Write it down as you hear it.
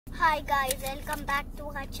Hi guys, welcome back to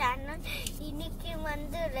our channel. இன்னைக்கு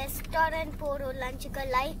வந்து restaurant போறோம். லஞ்சுக்கு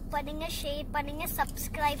லைக் பண்ணுங்க, ஷேர் பண்ணுங்க,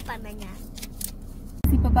 சப்ஸ்கிரைப் பண்ணுங்க.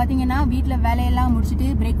 இப்போ பாத்தீங்கன்னா வீட்ல வேலையெல்லாம் முடிச்சிட்டு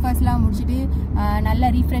பிரேக்ஃபாஸ்ட்லாம் முடிச்சிட்டு நல்லா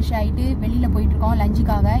ரீஃப்ரெஷ் ஆயிட்டு வெளியில போயிட்டு இருக்கோம்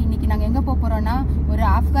லஞ்சுக்காக. இன்னைக்கு நாங்க எங்க போறோம்னா ஒரு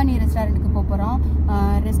ஆப்கானி ரெஸ்டாரண்ட்டுக்கு போறோம்.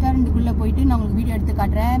 ரெஸ்டாரண்ட்டுக்குள்ள போயிட்டு நான் உங்களுக்கு வீடியோ எடுத்து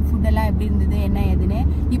காட்டுறேன். ஃபுட் எல்லாம் எப்படி இருந்தது என்ன ஏதுன்னு.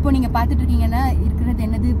 இப்போ நீங்க பாத்துட்டு இருக்கீங்கன்னா இருக்கிறது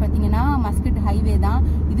என்னது பாத்தீங்கன்னா மஸ்கட் ஹைவே தான்.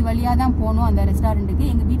 இது வழியா தான் போகணும் அந்த ரெஸ்டாரண்ட்டுக்கு.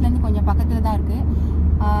 எங்க வீட்ல இருந்து கொஞ்சம் பக்கத்துல தான் இருக்கு.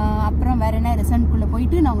 அப்புறம் வேற என்ன ரெஸ்டாரண்ட்குள்ள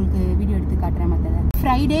போயிட்டு நான் உங்களுக்கு வீடியோ எடுத்து காட்டுறேன். மற்றது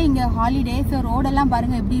ஃப்ரைடே இங்க ஹாலிடே, ஸோ ரோடெல்லாம்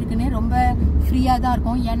பாருங்க எப்படி இருக்குன்னு. ரொம்ப ஃப்ரீயா தான்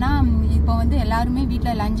இருக்கும். ஏன்னா இப்போ வந்து எல்லாருமே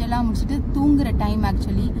வீட்டில் லஞ்ச் எல்லாம் முடிச்சுட்டு தூங்குற டைம்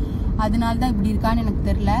ஆக்சுவலி. அதனால தான் இப்படி இருக்கான்னு எனக்கு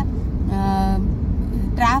தெரியல.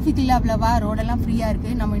 டிராஃபிக் இல்லை அவ்வளவா, ரோடெல்லாம் ஃப்ரீயா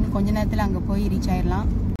இருக்கு. நம்ம இன்னும் கொஞ்ச நேரத்தில் அங்கே போய் ரீச் ஆயிடலாம்.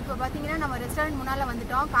 இப்போ பார்த்தீங்கன்னா நம்ம ரெஸ்டாரண்ட் முன்னால்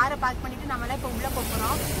வந்துட்டோம். காரை பார்க் பண்ணிட்டு நம்மளாம் இப்போ உள்ளே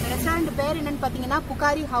போகிறோம். ரெஸ்டாரண்ட் பேர் என்னன்னு பார்த்தீங்கன்னா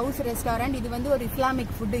புகாரி ஹவுஸ் ரெஸ்டாரண்ட். இது வந்து ஒரு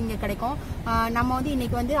இஸ்லாமிக் ஃபுட்டு இங்கே கிடைக்கும். நம்ம வந்து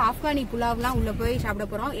இன்னைக்கு வந்து ஆப்கானி புலாவ்லாம் உள்ளே போய் சாப்பிட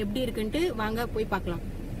போகிறோம். எப்படி இருக்குன்ட்டு வாங்க போய் பார்க்கலாம்.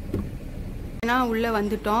 உள்ள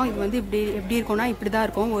வந்துட்டோம். இது வந்து இப்படி எப்படி இருக்கும்னா இப்படிதான்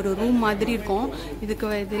இருக்கும். ஒரு ரூம் மாதிரி இருக்கும்.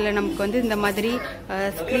 இதுல நமக்கு வந்து இந்த மாதிரி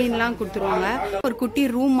ஸ்கிரீன்லாம் கொடுத்துருவாங்க. ஒரு குட்டி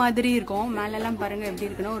ரூம் மாதிரி இருக்கும். மேலெல்லாம் பாருங்க எப்படி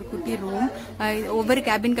இருக்குன்னா ஒரு குட்டி ரூம். ஒவ்வொரு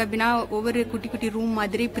கேபினா ஒவ்வொரு குட்டி குட்டி ரூம்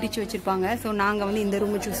மாதிரி பிரிச்சு வச்சிருப்பாங்க. ஸோ நாங்க வந்து இந்த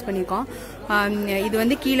ரூம் சூஸ் பண்ணிருக்கோம். இது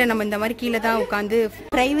வந்து கீழே நம்ம இந்த மாதிரி கீழே தான் உட்காந்து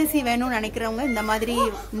பிரைவசி வேணும்னு நினைக்கிறவங்க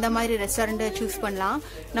இந்த மாதிரி ரெஸ்டாரண்ட் சூஸ் பண்ணலாம்.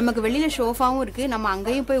 நமக்கு வெளியில ஷோஃபாவும் இருக்கு. நம்ம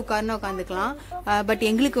அங்கேயும் போய் உட்காந்துக்கலாம். பட்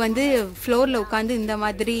எங்களுக்கு வந்து ஃப்ளோர் உட்காந்து இந்த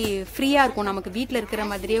மாதிரி ஃப்ரீயா இருக்கும். நமக்கு வீட்ல இருக்கிற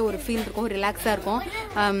மாதிரியே ஒரு ஃபீல் இருக்கும். ரிலாக்ஸா இருக்கும்.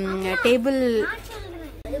 டேபிள்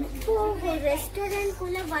இப்போ ரெஸ்டாரண்ட்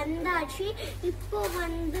குள்ள வந்தாச்சு. இப்போ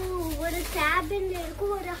வந்து ஒரு கேபின்ல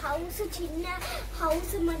இருக்கும். ஒரு ஹவுஸ், சின்ன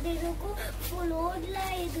ஹவுஸ் மாதிரி இருக்கும். ஃப்ளோர்ல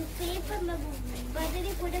இது பேப்பர்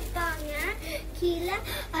மாதிரி கொடுத்தாங்க கீழே.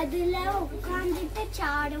 அதுல உட்காந்துட்டு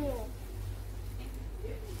சாடுவோம்.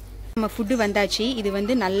 நம்ம ஃபுட்டு வந்தாச்சு. இது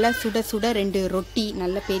வந்து நல்லா சுட சுட 2 ரொட்டி,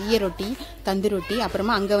 நல்ல பெரிய ரொட்டி, தந்து ரொட்டி.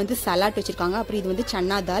 அப்புறமா அங்கே வந்து சலாட் வச்சிருக்காங்க. அப்புறம் இது வந்து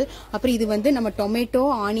சன்னா தால். அப்புறம் இது வந்து நம்ம டொமேட்டோ,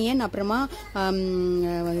 ஆனியன், அப்புறமா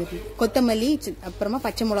கொத்தமல்லி, அப்புறமா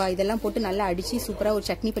பச்சை மிளகா இதெல்லாம் போட்டு நல்லா அடிச்சு சூப்பராக ஒரு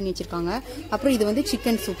சட்னி பண்ணி வச்சிருக்காங்க. அப்புறம் இது வந்து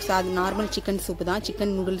சிக்கன் சூப். அது நார்மல் சிக்கன் சூப் தான்.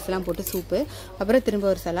 சிக்கன் நூடுல்ஸ் எல்லாம் போட்டு சூப்பு. அப்புறம் திரும்ப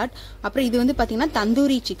ஒரு சலாட். அப்புறம் இது வந்து பாத்தீங்கன்னா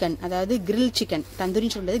தந்தூரி சிக்கன், அதாவது கிரில் சிக்கன். தந்தூரி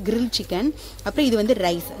சொல்றது கிரில் சிக்கன். அப்புறம் இது வந்து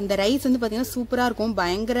ரைஸ். இந்த ரைஸ் வந்து பாத்தீங்கன்னா சூப்பரா இருக்கும்.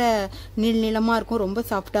 பயங்கர நீளமா இருக்கும். ரொம்ப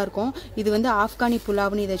சாஃப்டா இருக்கும். இது வந்து ஆப்கானி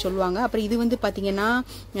புலாவ்னு இதை சொல்லுவாங்க. அப்புறம் இது வந்து பாத்தீங்கன்னா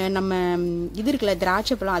நம்ம இது இருக்குல்ல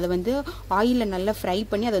திராட்சை பழம், அதை வந்து ஆயில்ல நல்லா ஃப்ரை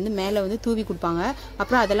பண்ணி அதை வந்து மேல வந்து தூவி கொடுப்பாங்க.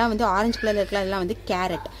 அப்புறம் அதெல்லாம் வந்து ஆரஞ்சு கலர்ல இருக்கல, அதெல்லாம் வந்து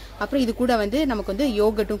கேரட். அப்புறம் இது கூட வந்து நமக்கு வந்து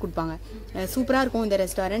யோகட்டும் கொடுப்பாங்க. சூப்பரா இருக்கும் இந்த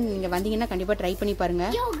ரெஸ்டாரண்ட். நீங்க வந்தீங்கன்னா கண்டிப்பா ட்ரை பண்ணி பாருங்க.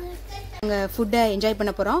 நாங்க ஃபுட்டை என்ஜாய்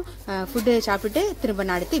பண்ண போறோம். ஃபுட்டு சாப்பிட்டுட்டு திரும்ப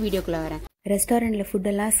நான் அடுத்து வீடியோக்குள்ள வரேன். ரெஸ்டாரண்ட்டில்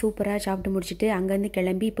ஃபுட்டெல்லாம் சூப்பராக சாப்பிட்டு முடிச்சுட்டு அங்கேருந்து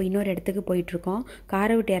கிளம்பி இப்போ இன்னொரு இடத்துக்கு போயிட்டுருக்கோம்.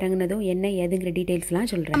 காரை விட்டு இறங்குனதும் என்ன ஏதுங்கிற டீட்டெயில்ஸ்லாம்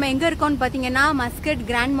சொல்கிறேன். நம்ம எங்கே இருக்கோம்னு பார்த்தீங்கன்னா மஸ்கட்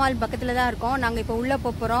கிராண்ட் மால் பக்கத்தில் தான் இருக்கோம். நாங்கள் இப்போ உள்ளே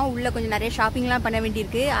போகிறோம். உள்ளே கொஞ்சம் நிறைய ஷாப்பிங்லாம் பண்ண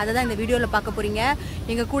வேண்டியிருக்கு. அதை தான் இந்த வீடியோவில் பார்க்க போகிறீங்க.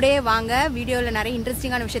 எங்கள் கூடயே வாங்க. வீடியோவில் நிறைய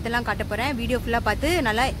இன்ட்ரெஸ்டிங்கான விஷயத்தெல்லாம் காட்ட போகிறேன். வீடியோ ஃபுல்லாக பார்த்து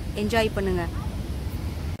நல்லா என்ஜாய் பண்ணுங்க.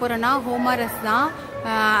 போகிறோன்னா ஹோமாரஸ் தான்.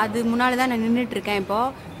 அது முன்னால் தான் நான் நின்றுட்டு இருக்கேன்.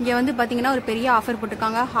 இப்போது இங்கே வந்து பார்த்தீங்கன்னா ஒரு பெரிய ஆஃபர்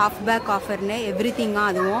போட்டிருக்காங்க. Half back ஆஃபர்னு எவ்ரிதிங்காக.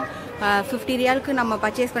 அதுவும் 50 ரியாலுக்கு நம்ம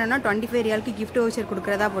பர்ச்சேஸ் பண்ணோம்னா 25 ரியாலுக்கு கிஃப்ட் வவுச்சர்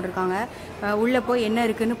கொடுக்குறதா போட்டிருக்காங்க. உள்ளே போய் என்ன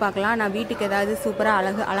இருக்குன்னு பார்க்கலாம். நான் வீட்டுக்கு ஏதாவது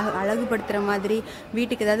சூப்பராக அழகுபடுத்துகிற மாதிரி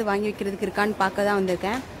வீட்டுக்கு ஏதாவது வாங்கி வைக்கிறதுக்கு இருக்கான்னு பார்க்க தான்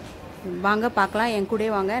வந்திருக்கேன். வாங்க பார்க்கலாம். என்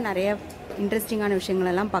கூடயே வாங்க. நிறைய இன்ட்ரெஸ்டிங்கான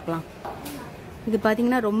விஷயங்களெல்லாம் பார்க்கலாம். இது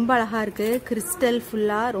பார்த்தீங்கன்னா ரொம்ப அழகா இருக்கு. கிறிஸ்டல்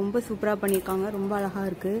ஃபுல்லா ரொம்ப சூப்பரா பண்ணிருக்காங்க. ரொம்ப அழகா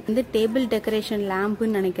இருக்கு. இந்த டேபிள் டெக்கரேஷன்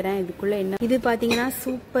லேம்புன்னு நினைக்கிறேன். இதுக்குள்ள என்ன இது பார்த்தீங்கன்னா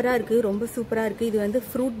சூப்பரா இருக்கு. ரொம்ப சூப்பரா இருக்கு. இது வந்து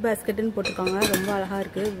ஃப்ரூட் பேஸ்கெட்னு போட்டிருக்காங்க. ரொம்ப அழகா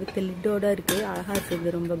இருக்கு. வித் லிட்டோட இருக்கு. அழகா இருக்கு.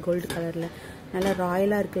 இது ரொம்ப கோல்டு கலர்ல நல்லா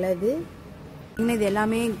ராயலா இருக்குல்ல. இது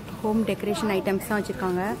எல்லாமே ஹோம் டெக்கரேஷன் ஐட்டம்ஸ் தான்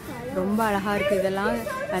வச்சிருக்காங்க. ரொம்ப அழகா இருக்கு. இதெல்லாம்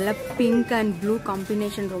நல்லா பிங்க் அண்ட் ப்ளூ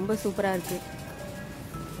காம்பினேஷன் ரொம்ப சூப்பரா இருக்கு.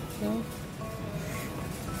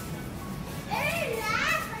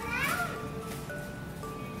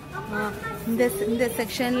 இந்த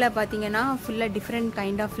செக்ஷன்ல பாத்தீங்கன்னா ஃபுல்லா டிஃப்ரெண்ட்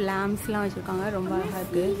கைண்ட் ஆஃப் லேம்ப்ஸ்லாம் வச்சிருக்காங்க. ரொம்ப அழகா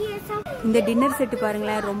இருக்கு. இந்த டின்னர் செட்டு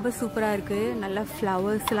பாருங்களேன். ரொம்ப சூப்பரா இருக்கு. நல்லா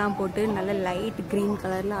ஃப்ளவர்ஸ்லாம் போட்டு நல்ல லைட் கிரீன்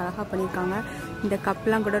கலர்ல அழகா பண்ணிருக்காங்க. இந்த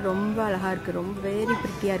கப்லாம் கூட ரொம்ப அழகா இருக்கு. ரொம்ப வெரி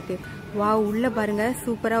பிரிட்டியா இருக்கு. வாவ், உள்ள பாருங்க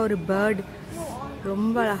சூப்பரா ஒரு பேர்ட்.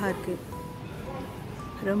 ரொம்ப அழகா இருக்கு.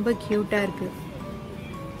 ரொம்ப கியூட்டா இருக்கு.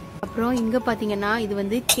 அப்புறம் இங்க பாத்தீங்கன்னா இது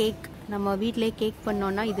வந்து கேக். நம்ம வீட்டிலேயே கேக்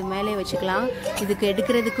பண்ணோம்னா இது மேலே வச்சுக்கலாம். இதுக்கு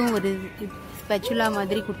எடுக்கிறதுக்கும் ஒரு ஸ்பெச்சுலா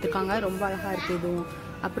மாதிரி கொடுத்துருக்காங்க. ரொம்ப அழகா இருக்கு இதுவும்.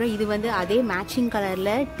 அப்புறம் இது வந்து அதே மேட்சிங்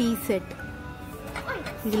கலர்ல டீ செட்.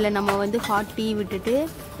 இதுல நம்ம வந்து ஹாட் டீ விட்டுட்டு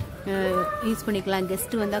யூஸ் பண்ணிக்கலாம்.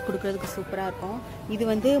 கெஸ்ட் வந்தால் கொடுக்குறதுக்கு சூப்பராக இருக்கும். இது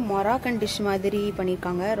வந்து மொராக்கன் டிஷ் மாதிரி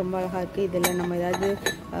பண்ணியிருக்காங்க, ரொம்ப அழகாக இருக்குது. இதில் நம்ம ஏதாவது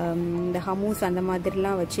இந்த ஹமூஸ் அந்த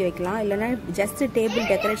மாதிரிலாம் வச்சு வைக்கலாம், இல்லைன்னா ஜஸ்ட் டேபிள்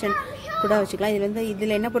டெக்கரேஷன் கூட வச்சுக்கலாம். இதில் வந்து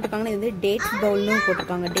இதில் என்ன போட்டிருக்காங்கன்னா, இது வந்து டேட்ஸ் பவுல்னு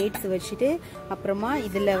போட்டிருக்காங்க. டேட்ஸ் வச்சுட்டு அப்புறமா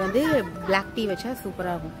இதில் வந்து பிளாக் டீ வச்சா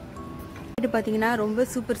சூப்பராக இருக்கும். இது பார்த்தீங்கன்னா ரொம்ப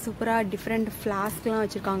சூப்பராக டிஃப்ரெண்ட் ஃப்ளாஸ்க்லாம்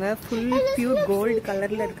வச்சுருக்காங்க. ஃபுல் பியூர் கோல்டு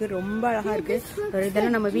கலரில் இருக்குது, ரொம்ப அழகாக இருக்குது.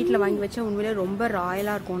 இதெல்லாம் நம்ம வீட்டில் வாங்கி வச்சா உண்மையிலே ரொம்ப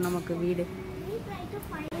ராயலாக இருக்கும் நமக்கு வீடு.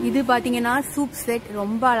 இது பார்த்தீங்கன்னா சூப் செட்,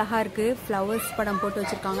 ரொம்ப அழகாக இருக்குது. ஃப்ளவர்ஸ் படம் போட்டு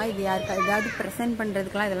வச்சுருக்காங்க. இது யாருக்கு ஏதாவது ப்ரெசென்ட்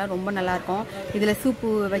பண்ணுறதுக்குலாம் இதெல்லாம் ரொம்ப நல்லாயிருக்கும். இதில் சூப்பு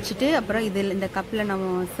வச்சுட்டு அப்புறம் இதில் இந்த கப்பில்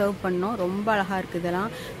நம்ம சர்வ் பண்ணோம். ரொம்ப அழகாக இருக்குது.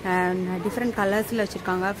 இதெல்லாம் டிஃப்ரெண்ட் கலர்ஸில்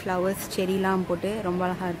வச்சுருக்காங்க. ஃப்ளவர்ஸ் செரிலாம் போட்டு ரொம்ப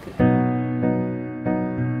அழகாக இருக்குது.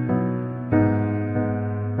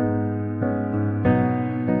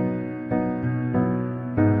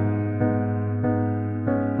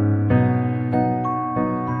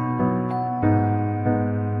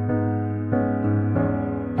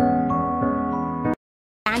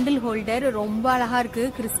 கேண்டில் ஹோல்டர் ரொம்ப அழகா இருக்கு.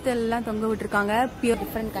 கிறிஸ்டல் எல்லாம் தொங்க விட்டுருக்காங்க. Pure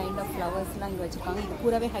different kind of flowers எல்லாம் இங்க வச்சிருக்காங்க. இது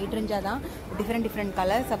பூராவே ஹைட்ரஞ்சா தான், டிஃப்ரெண்ட்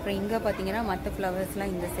கலர்ஸ். அப்புறம் இங்க பாத்தீங்கன்னா மற்ற ஃப்ளவர்ஸ்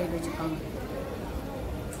எல்லாம் இந்த சைடு வச்சிருக்காங்க.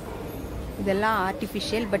 இதெல்லாம்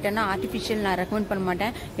ஆர்டிஃபிஷியல். பட் ஆனால் ஆர்டிஃபிஷியல் நான் ரெக்கமெண்ட் பண்ண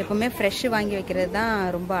மாட்டேன். எப்பவுமே ஃப்ரெஷ் வாங்கி வைக்கிறது தான்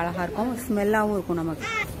ரொம்ப அழகா இருக்கும், ஸ்மெல்லாகவும் இருக்கும் நமக்கு.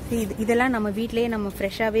 இதெல்லாம் நம்ம வீட்டிலேயே நம்ம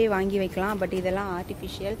ஃப்ரெஷ்ஷாகவே வாங்கி வைக்கலாம். பட் இதெல்லாம்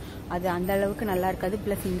ஆர்டிஃபிஷியல், அது அந்த அளவுக்கு நல்லா இருக்காது.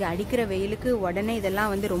 ப்ளஸ் இங்கே அடிக்கிற வெயிலுக்கு உடனே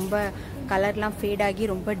இதெல்லாம் வந்து ரொம்ப கலர்லாம் ஃபேட் ஆகி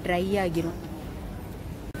ரொம்ப ட்ரை ஆகிரும்.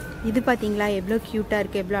 இது பார்த்தீங்களா எவ்வளோ க்யூட்டாக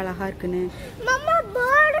இருக்குது, எவ்வளோ அழகா இருக்குன்னு.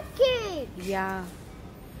 யா,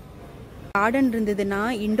 கார்டன் இருந்ததுன்னா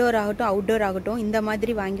இன்டோர் ஆகட்டும் அவுட்டோர் ஆகட்டும் இந்த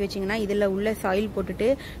மாதிரி வாங்கி வச்சிங்கன்னா இதில் உள்ள சாயில் போட்டுட்டு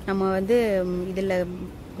நம்ம வந்து இதில்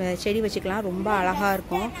செடி வச்சுக்கலாம், ரொம்ப அழகாக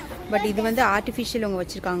இருக்கும். பட் இது வந்து ஆர்டிஃபிஷியல் அவங்க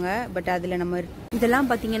வச்சுருக்காங்க. பட் அதில் நம்ம இதெல்லாம்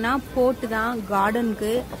பார்த்தீங்கன்னா போட்டு தான்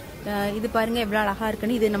கார்டனுக்கு. இது பாருங்கள் எவ்வளோ அழகாக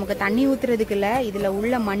இருக்குன்னு. இது நமக்கு தண்ணி ஊற்றுறதுக்கு இல்லை, இதில்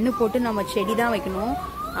உள்ள மண் போட்டு நம்ம செடி தான் வைக்கணும்.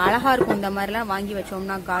 அழகா இருக்கும் இந்த மாதிரிலாம் வாங்கி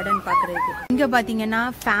வச்சோம்னா கார்டன் பார்க்குறதுக்கு. இங்கே பார்த்தீங்கன்னா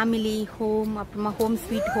ஃபேமிலி, ஹோம், அப்புறமா ஹோம்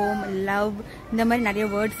ஸ்வீட் ஹோம், லவ், இந்த மாதிரி நிறைய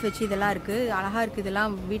வேர்ட்ஸ் வச்சு இதெல்லாம் இருக்குது. அழகாக இருக்குது.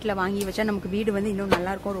 இதெல்லாம் வீட்டில் வாங்கி வச்சா நமக்கு வீடு வந்து இன்னும்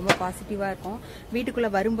நல்லாயிருக்கும், ரொம்ப பாசிட்டிவாக இருக்கும்.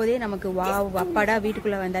 வீட்டுக்குள்ளே வரும்போதே நமக்கு அப்பாடா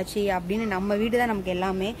வீட்டுக்குள்ளே வந்தாச்சு அப்படின்னு நம்ம வீடு தான் நமக்கு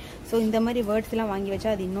எல்லாமே. ஸோ இந்த மாதிரி வேர்ட்ஸ் எல்லாம் வாங்கி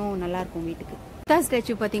வச்சா அது இன்னும் நல்லாயிருக்கும் வீட்டுக்கு. புத்தா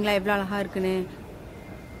ஸ்டாச்சு பார்த்தீங்களா எவ்வளோ அழகாக இருக்குன்னு.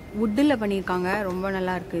 வுட்டில் பண்ணியிருக்காங்க, ரொம்ப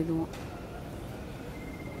நல்லா இருக்குது. இதுவும்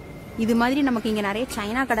இது மாதிரி நமக்கு இங்கே நிறைய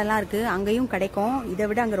சைனா கடைலாம் இருக்குது, அங்கேயும் கிடைக்கும். இதை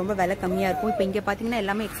விட அங்கே ரொம்ப விலை கம்மியாக இருக்கும். இப்போ இங்கே பார்த்தீங்கன்னா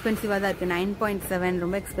எல்லாமே எக்ஸ்பென்சிவாக தான் இருக்குது. 9.7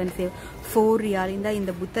 ரொம்ப எக்ஸ்பென்சிவ். 4 ரியால்.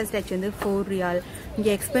 இந்த புத்தா ஸ்டாச்சு வந்து 4 ரியால்.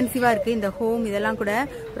 இங்கே எக்ஸ்பென்சிவாக இருக்குது. இந்த ஹோம் இதெல்லாம் கூட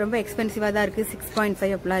ரொம்ப எக்ஸ்பென்சிவாக தான் இருக்குது.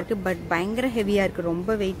 6.5 அப்படிலாம் இருக்குது. பட் பயங்கர ஹெவியாக இருக்குது,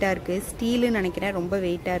 ரொம்ப வெயிட்டாக இருக்குது. ஸ்டீலுன்னு நினைக்கிறேன், ரொம்ப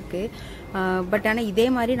வெயிட்டாக இருக்குது. பட் ஆனால் இதே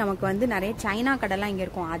மாதிரி நமக்கு வந்து நிறைய சைனா கடைலாம் இங்கே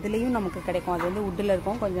இருக்கும், அதுலேயும் நமக்கு கிடைக்கும். அது வந்து வுட்டில்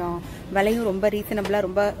இருக்கும், கொஞ்சம் விலையும் ரொம்ப ரீசனபிளாக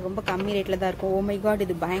ரொம்ப ரொம்ப கம்மி ரேட்டில் தான் இருக்கும். ஓ மை காட்,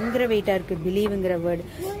 இது பயங்கர வெயிட்டாக இருக்குது. பிலீவுங்கிற வேர்டு,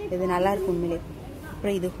 இது நல்லா இருக்கும் உண்மையிலே.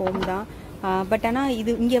 அப்புறம் இது ஹோம் தான். பட் ஆனால்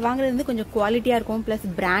இது இங்கே வாங்குறது வந்து கொஞ்சம் குவாலிட்டியாக இருக்கும், ப்ளஸ்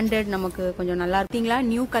பிராண்டட், நமக்கு கொஞ்சம் நல்லா இருக்குங்களா.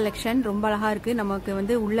 நியூ கலெக்ஷன் ரொம்ப அழகாக இருக்குது. நமக்கு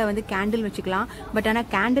வந்து உள்ளே வந்து கேண்டில் வச்சுக்கலாம். பட் ஆனால்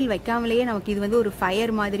கேண்டில் வைக்காமலேயே நமக்கு இது வந்து ஒரு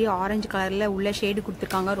ஃபயர் மாதிரி ஆரஞ்சு கலரில் உள்ள ஷேடு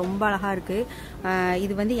கொடுத்துருக்காங்க, ரொம்ப அழகாக இருக்குது.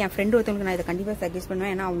 இது வந்து என் ஃப்ரெண்டு ஒருத்தவங்களுக்கு நான் இதை கண்டிப்பாக சஜஸ்ட்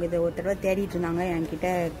பண்ணுவேன். ஏன்னா அவங்க இதை ஒரு தடவை தேடிட்டு இருந்தாங்க,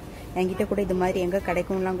 என்கிட்ட கூட இது மாதிரி எங்கே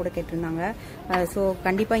கிடைக்கும்லாம் கூட கேட்டிருந்தாங்க. ஸோ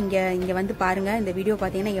கண்டிப்பாக இங்கே வந்து பாருங்கள். இந்த வீடியோ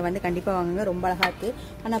பார்த்தீங்கன்னா இங்கே வந்து கண்டிப்பாக வாங்குங்க, ரொம்ப அழகாக இருக்குது.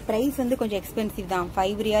 ஆனால் ப்ரைஸ் வந்து கொஞ்சம் எக்ஸ்பென்சிவ் தான்.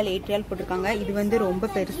 5 ரியால் 8 ரியால் போட்டிருக்காங்க. இது வந்து ரொம்ப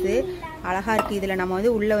பெருசு, அழகாக இருக்குது. இதில் நம்ம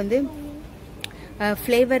வந்து உள்ளே வந்து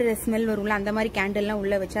ஃப்ளேவர் ஸ்மெல் வரும்ல, அந்த மாதிரி கேண்டில்லாம்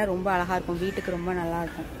உள்ளே வச்சா ரொம்ப அழகாக இருக்கும், வீட்டுக்கு ரொம்ப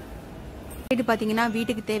நல்லாயிருக்கும். வீட்டு பார்த்தீங்கன்னா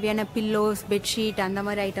வீட்டுக்கு தேவையான பில்லோஸ், பெட்ஷீட், அந்த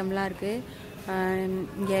மாதிரி ஐட்டம்லாம் இருக்குது.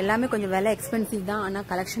 இங்கே எல்லாமே கொஞ்சம் விலை எக்ஸ்பென்சிவ் தான். ஆனால்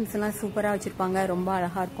கலெக்ஷன்ஸ் எல்லாம் சூப்பராக வச்சுருப்பாங்க, ரொம்ப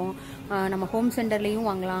அழகாக இருக்கும். நம்ம ஹோம் சென்டர்லேயும்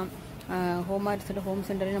வாங்கலாம். ஹோம்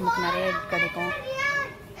சென்டர்லேயும் நமக்கு நிறைய கிடைக்கும்.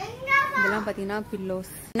 இதெல்லாம் பார்த்தீங்கன்னா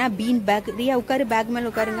பில்லோஸ், ஏன்னா பீன் பேக். ரியா உட்காரு, பேக்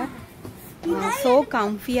மேலே உட்காருங்க. ஸோ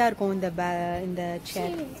கம்ஃபியாக இருக்கும் இந்த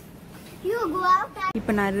சேர்.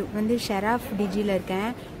 இப்போ நான் வந்து ஷெராஃப் டிஜியில் இருக்கேன்.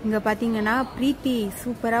 இங்கே பார்த்தீங்கன்னா ப்ரீத்தி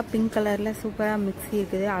சூப்பராக பிங்க் கலரில் சூப்பராக மிக்ஸி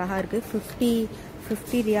இருக்குது, அழகாக இருக்குது.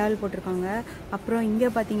 50 ரியால் போட்டிருக்காங்க. அப்புறம் இங்கே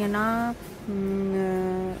பார்த்தீங்கன்னா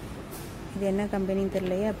இது என்ன கம்பெனின்னு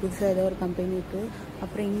தெரியலையே, புதுசாக ஏதோ ஒரு கம்பெனி இருக்குது.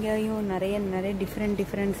 அப்புறம் இங்கேயும் நிறைய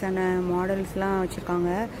டிஃப்ரெண்ட்ஸான மாடல்ஸ்லாம்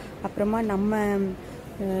வச்சுருக்காங்க. அப்புறமா நம்ம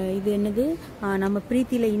இது என்னது நம்ம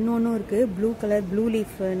பிரீத்தியில் இன்னொன்றும் இருக்குது ப்ளூ கலர் ப்ளூ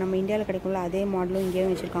லீஃப் நம்ம இந்தியாவில் கிடைக்கும்ல அதே மாடலும்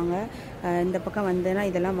இங்கேயும் வச்சுருக்காங்க. இந்த பக்கம் வந்தேன்னா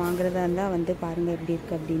இதெல்லாம் வாங்குறதா இருந்தால் வந்து பாருங்கள் எப்படி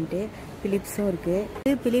இருக்குது அப்படின்ட்டு. பிலிப்ஸும் இருக்குது.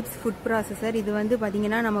 இது பிலிப்ஸ் ஃபுட் ப்ராசஸர். இது வந்து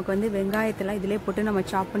பார்த்திங்கன்னா நமக்கு வந்து வெங்காயத்தெல்லாம் இதிலே போட்டு நம்ம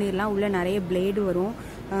சாப் பண்ணிடலாம். உள்ளே நிறைய பிளேடு வரும்.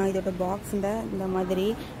 இதோட பாக்ஸ் இந்த மாதிரி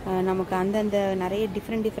நமக்கு அந்தந்த நிறைய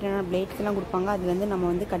டிஃப்ரெண்டான பிளேட்ஸ்லாம் கொடுப்பாங்க. அது வந்து நம்ம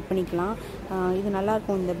வந்து கட் பண்ணிக்கலாம். இது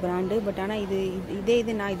நல்லாயிருக்கும் இந்த பிராண்டு. பட் ஆனால்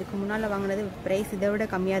இது நான் இதுக்கு முன்னால் வாங்கினது ப்ரைஸ் இதை விட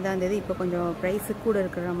கம்மியாக தான் இருந்தது. இப்போ கொஞ்சம் ப்ரைஸு கூட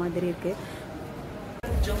இருக்கிற மாதிரி இருக்குது.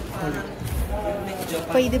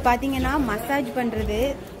 இப்போ இது பார்த்தீங்கன்னா மசாஜ் பண்ணுறது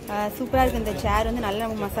சூப்பராக இருக்குது. இந்த சேர் வந்து நல்லா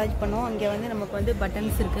நமக்கு மசாஜ் பண்ணும். இங்கே வந்து நமக்கு வந்து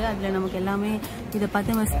பட்டன்ஸ் இருக்குது. அதில் நமக்கு எல்லாமே இதை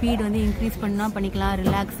பார்த்து நம்ம ஸ்பீட் வந்து இன்க்ரீஸ் பண்ணால் பண்ணிக்கலாம்.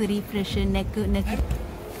 ரிலாக்ஸ், ரீஃப்ரெஷ், நெக்கு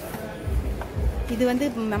இது வந்து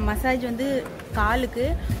மசாஜ் வந்து காலுக்கு.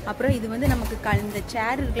 அப்புறம் இது வந்து நமக்கு இந்த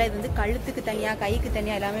சேர் இருக்குல்ல இது வந்து கழுத்துக்கு தனியாக கைக்கு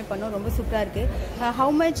தனியாக எல்லாமே பண்ணும். ரொம்ப சூப்பராக இருக்குது.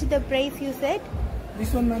 How much the price you said?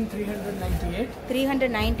 This one, ma'am, 398.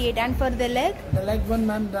 398. And for the leg? The leg one,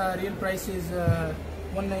 ma'am, the real price is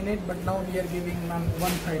 198, but now we are giving, ma'am,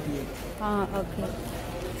 138. Okay.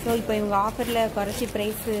 So இப்போ இவங்க ஆஃபரில் குறைச்சி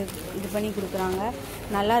ப்ரைஸ் இது பண்ணி கொடுக்குறாங்க.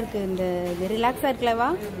 நல்லா இருக்குது. இந்த இது ரிலாக்ஸாக இருக்குல்லவா?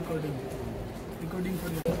 Recording for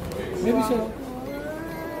you. Maybe sir.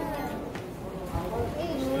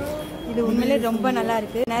 இது உண்மையிலே ரொம்ப நல்லா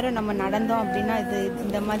இருக்குது. நேரம் நம்ம நடந்தோம் அப்படின்னா இது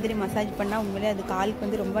இந்த மாதிரி மசாஜ் பண்ணால் உண்மையிலே அது காலுக்கு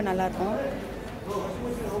வந்து ரொம்ப நல்லாயிருக்கும்.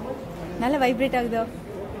 நல்லா வைப்ரேட் ஆகுதா?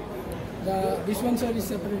 This one, sir, is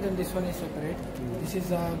separate and this one is separate. This is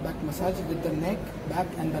a back massage with the neck, back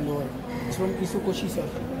and the lower. It's from Isukoshi, sir.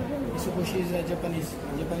 Isukoshi is a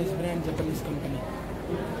Japanese brand, Japanese company.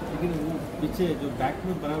 पीछे जो back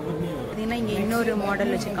में बराबर नहीं हो रहा है. இங்கே இன்னொரு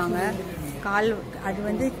மாடல் வச்சுருக்காங்க. கால் அது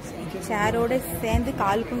வந்து சேரோட சேர்ந்து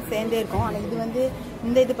காலுக்கும் சேர்ந்தே இருக்கும். ஆனால் இது வந்து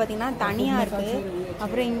இந்த இது பார்த்தீங்கன்னா தனியாக இருக்குது.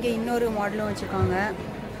 அப்புறம் இங்கே இன்னொரு மாடலும் வச்சுருக்காங்க.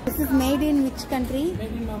 This is made in which country?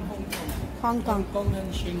 Made in Hong Kong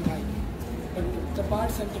and Shanghai. But the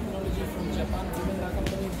parts and technology from Japan, even the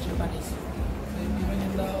company is Japanese. Even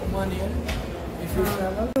in the Oman here, if you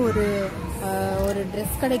travel. ஒரு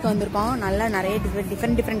dress கடைக்கு வந்திருக்கோம். நல்லா நிறைய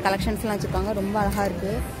different கலெக்ஷன்ஸ்லாம் வச்சுருக்காங்க. ரொம்ப அழகாக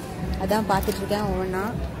இருக்குது. அதான் பார்த்துட்ருக்கேன் ஒவ்வொன்றா.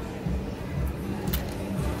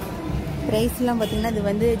 ப்ரைஸ்லாம் பார்த்தீங்கன்னா இது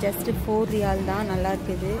வந்து ஜஸ்ட் 4 ரியால் தான். நல்லா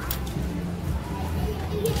இருக்குது.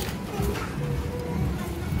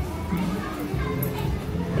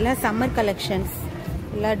 எல்லாம் சம்மர் கலெக்ஷன்ஸ்.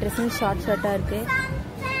 எல்லா ட்ரெஸ்ஸும் ஷார்ட்டாக இருக்குது.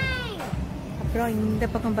 அப்புறம் இந்த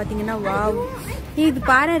பக்கம் பார்த்தீங்கன்னா வாவ், இது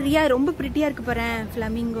பாரு ரியா ரொம்ப பிரிட்டியாக இருக்குது பாரு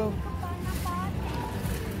ஃப்ளமிங்கோ.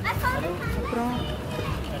 அப்புறம்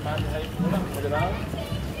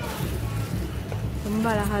ரொம்ப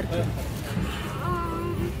அழகா இருக்கு.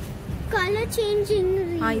 Colour changing.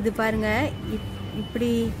 இது பாருங்க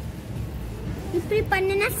இப்படி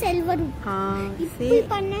பண்ணனா சில்வர். இப்படி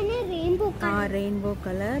பண்ணனா ரெயின்போ கலர். Rainbow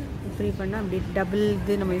colour. இப்படி பண்ணா அப்படி டபுள்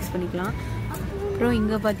இது நம்ம யூஸ் பண்ணிக்கலாம். அப்புறம்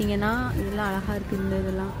இங்க பாத்தீங்கன்னா இதெல்லாம் அழகா இருக்கு. இந்த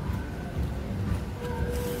இதெல்லாம்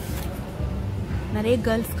நிறைய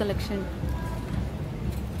கேர்ள்ஸ் கலெக்ஷன்.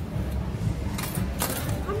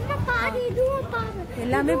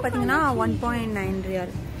 எல்லாமே பாத்தீங்கன்னா 1.9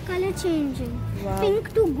 ரியால். Color changing. Wow. Pink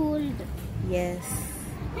to gold. Yes.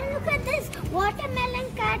 And look at this watermelon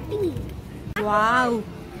catty. Wow.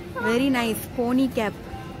 Very nice. Pony cap.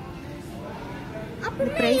 The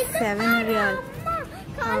price 7 Real.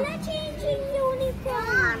 Color changing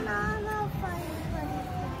unicorn.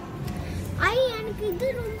 எனக்கு இது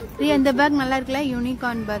ரொம்ப இந்த பேக் நல்லா இருக்குல.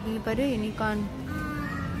 Unicorn back. இங்க பாரு யூனிகார்ன்.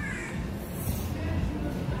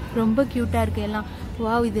 ரொம்ப கியூட்டா இருக்கு எல்லாம்.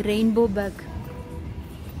 வாவ், இது ரெயின்போ பேக்.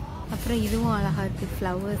 அப்புறம் இதுவும் அழகா இருக்கு.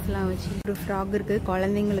 ஃப்ளவர்ஸ்லாம் வச்சு ஒரு ஃப்ராக் இருக்கு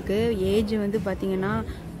குழந்தைங்களுக்கு. ஏஜ் வந்து பார்த்தீங்கன்னா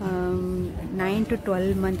 9 to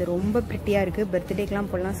 12 month. ரொம்ப ப்ரிட்டியாக இருக்குது. பர்த்டேக்கெலாம்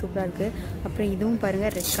போடலாம். சூப்பராக இருக்குது. அப்புறம் இதுவும்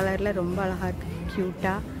பாருங்கள் ரெட் கலரில் ரொம்ப அழகாக இருக்குது.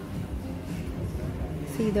 க்யூட்டாக.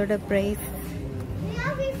 ஸோ இதோட ப்ரைஸ்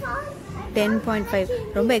 10.5.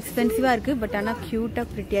 ரொம்ப எக்ஸ்பென்சிவாக இருக்குது. பட் ஆனால் க்யூட்டாக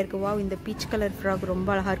ப்ரிட்டியாக இருக்குது. வாவ், இந்த பீச் கலர் ஃப்ராக் ரொம்ப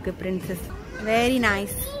அழகாக இருக்குது. பிரின்சஸ். Very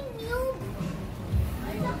nice.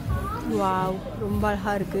 வாவ், ரொம்ப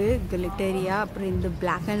அழகாக இருக்குது. கிளிட்டரியா. அப்புறம் இந்த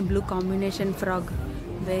black and blue combination frock.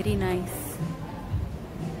 Very nice.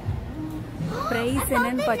 Price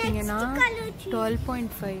என்னன்னு பார்த்தீங்கன்னா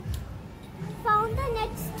 12.5.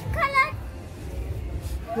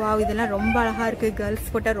 வாவ், இதெல்லாம் ரொம்ப அழகாக இருக்குது.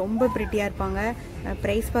 கேர்ள்ஸ் போட்டால் ரொம்ப ப்ரிட்டியாக இருப்பாங்க.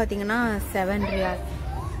 ப்ரைஸ் பார்த்தீங்கன்னா 7 ரியால்.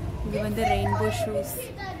 இது வந்து rainbow shoes.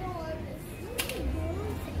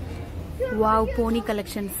 Wow, Fani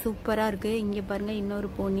collection சூப்பராக இருக்குது. இங்கே பாருங்கள் இன்னொரு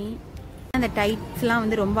போனி. அந்த டைட்ஸ்லாம்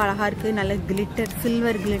வந்து ரொம்ப அழகாக இருக்குது. நல்ல கிளிட்டர்,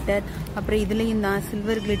 சில்வர் கிளிட்டர். அப்புறம் இதுலேயும் தான்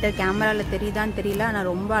சில்வர் கிளிட்டர். கேமராவில் தெரியுதான்னு தெரியல, ஆனால்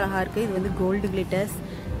ரொம்ப அழகாக இருக்குது. இது வந்து கோல்டு கிளிட்டர்ஸ்.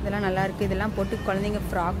 இதெல்லாம் நல்லா இருக்குது. இதெல்லாம் போட்டு குழந்தைங்க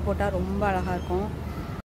ஃப்ராக் போட்டால் ரொம்ப அழகாக இருக்கும்.